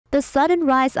The sudden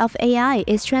rise of AI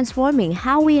is transforming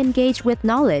how we engage with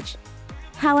knowledge.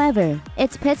 However,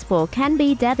 its pitfall can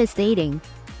be devastating.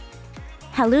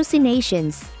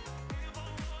 Hallucinations,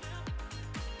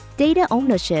 data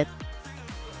ownership,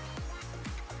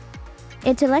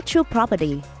 intellectual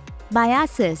property,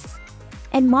 biases,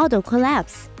 and model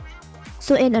collapse.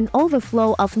 So in an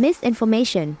overflow of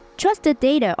misinformation, trusted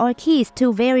data are keys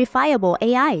to verifiable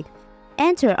AI.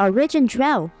 Enter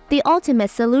OriginTrail, the ultimate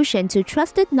solution to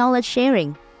trusted knowledge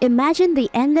sharing. Imagine the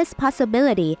endless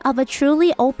possibility of a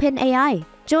truly open AI.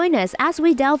 Join us as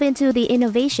we delve into the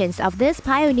innovations of this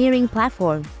pioneering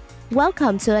platform.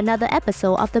 Welcome to another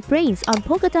episode of The Brains on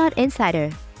Polkadot Insider.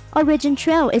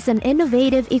 OriginTrail is an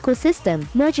innovative ecosystem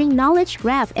merging knowledge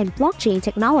graph and blockchain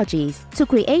technologies to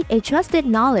create a trusted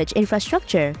knowledge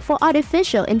infrastructure for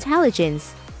artificial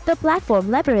intelligence. The platform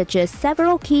leverages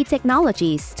several key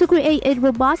technologies to create a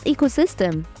robust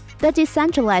ecosystem. The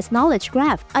Decentralized Knowledge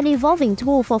Graph, an evolving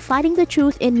tool for finding the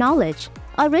truth in knowledge.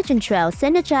 OriginTrail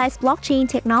synergizes blockchain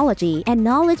technology and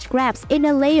knowledge graphs in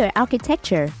a layered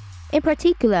architecture. In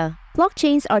particular,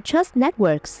 blockchains are trust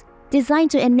networks,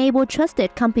 designed to enable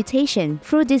trusted computation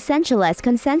through decentralized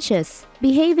consensus,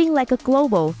 behaving like a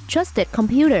global, trusted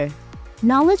computer.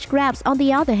 Knowledge graphs, on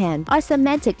the other hand, are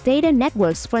semantic data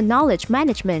networks for knowledge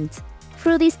management.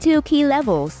 Through these two key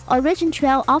levels,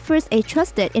 OriginTrail offers a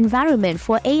trusted environment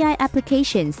for AI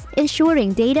applications,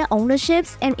 ensuring data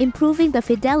ownerships and improving the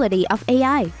fidelity of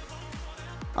AI.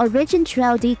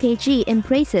 OriginTrail DKG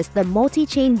embraces the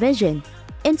multi-chain vision,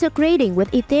 integrating with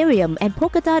Ethereum and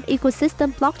Polkadot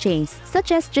ecosystem blockchains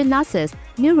such as Genesis,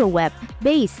 NeuroWeb,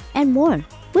 Base, and more.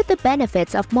 With the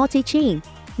benefits of multi-chain,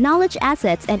 knowledge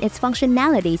assets and its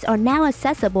functionalities are now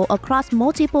accessible across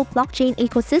multiple blockchain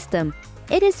ecosystems.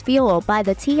 It is fueled by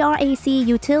the TRAC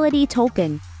utility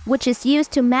token, which is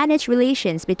used to manage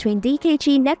relations between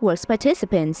DKG networks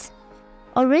participants.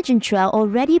 OriginTrail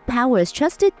already powers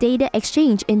trusted data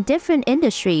exchange in different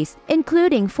industries,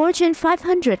 including Fortune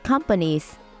 500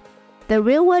 companies. The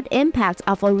real-world impact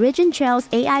of OriginTrail's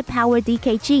AI-powered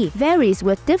DKG varies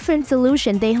with different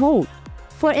solutions they hold.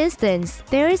 For instance,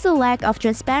 there is a lack of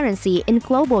transparency in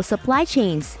global supply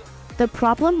chains. The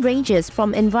problem ranges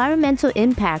from environmental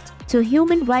impact to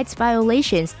human rights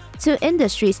violations to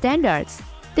industry standards.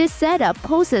 This setup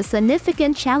poses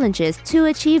significant challenges to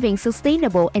achieving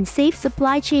sustainable and safe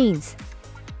supply chains.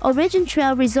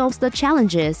 OriginTrail resolves the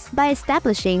challenges by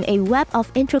establishing a web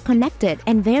of interconnected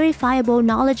and verifiable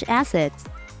knowledge assets,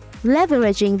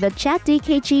 leveraging the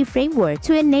ChatDKG framework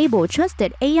to enable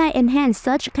trusted AI-enhanced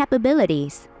such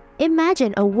capabilities.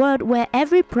 Imagine a world where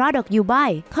every product you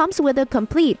buy comes with a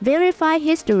complete verified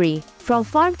history, from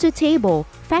farm to table,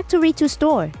 factory to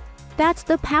store. That's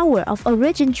the power of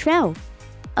OriginTrail.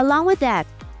 Along with that,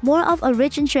 more of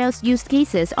OriginTrail's use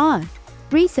cases are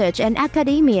research and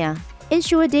academia,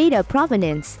 ensure data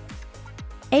provenance,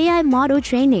 AI model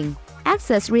training,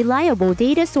 access reliable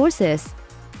data sources.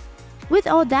 With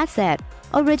all that said,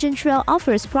 OriginTrail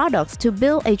offers products to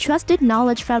build a trusted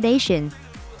knowledge foundation.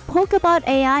 Polkadot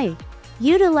AI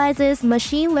utilizes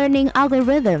machine learning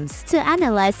algorithms to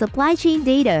analyze supply chain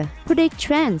data, predict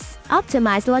trends,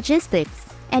 optimize logistics,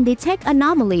 and detect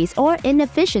anomalies or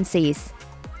inefficiencies.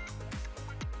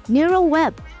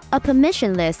 NeuroWeb, a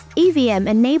permissionless,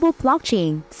 EVM-enabled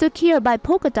blockchain secured by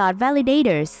Polkadot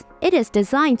validators. It is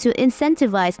designed to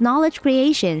incentivize knowledge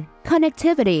creation,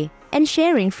 connectivity, and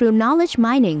sharing through knowledge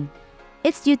mining.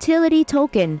 Its utility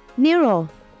token, Neuro,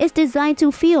 is designed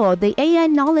to fuel the AI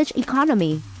knowledge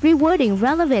economy, rewarding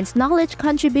relevant knowledge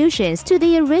contributions to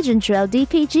the OriginTrail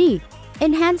DKG,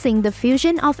 enhancing the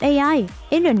fusion of AI,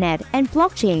 internet, and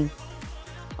blockchain.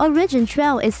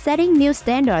 OriginTrail is setting new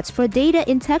standards for data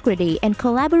integrity and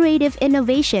collaborative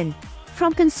innovation.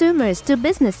 From consumers to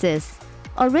businesses,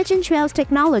 OriginTrail's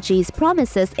technologies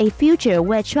promises a future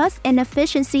where trust and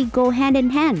efficiency go hand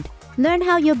in hand. Learn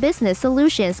how your business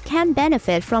solutions can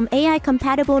benefit from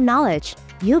AI-compatible knowledge.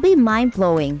 You'll be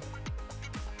mind-blowing.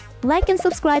 Like and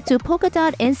subscribe to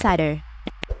Polkadot Insider.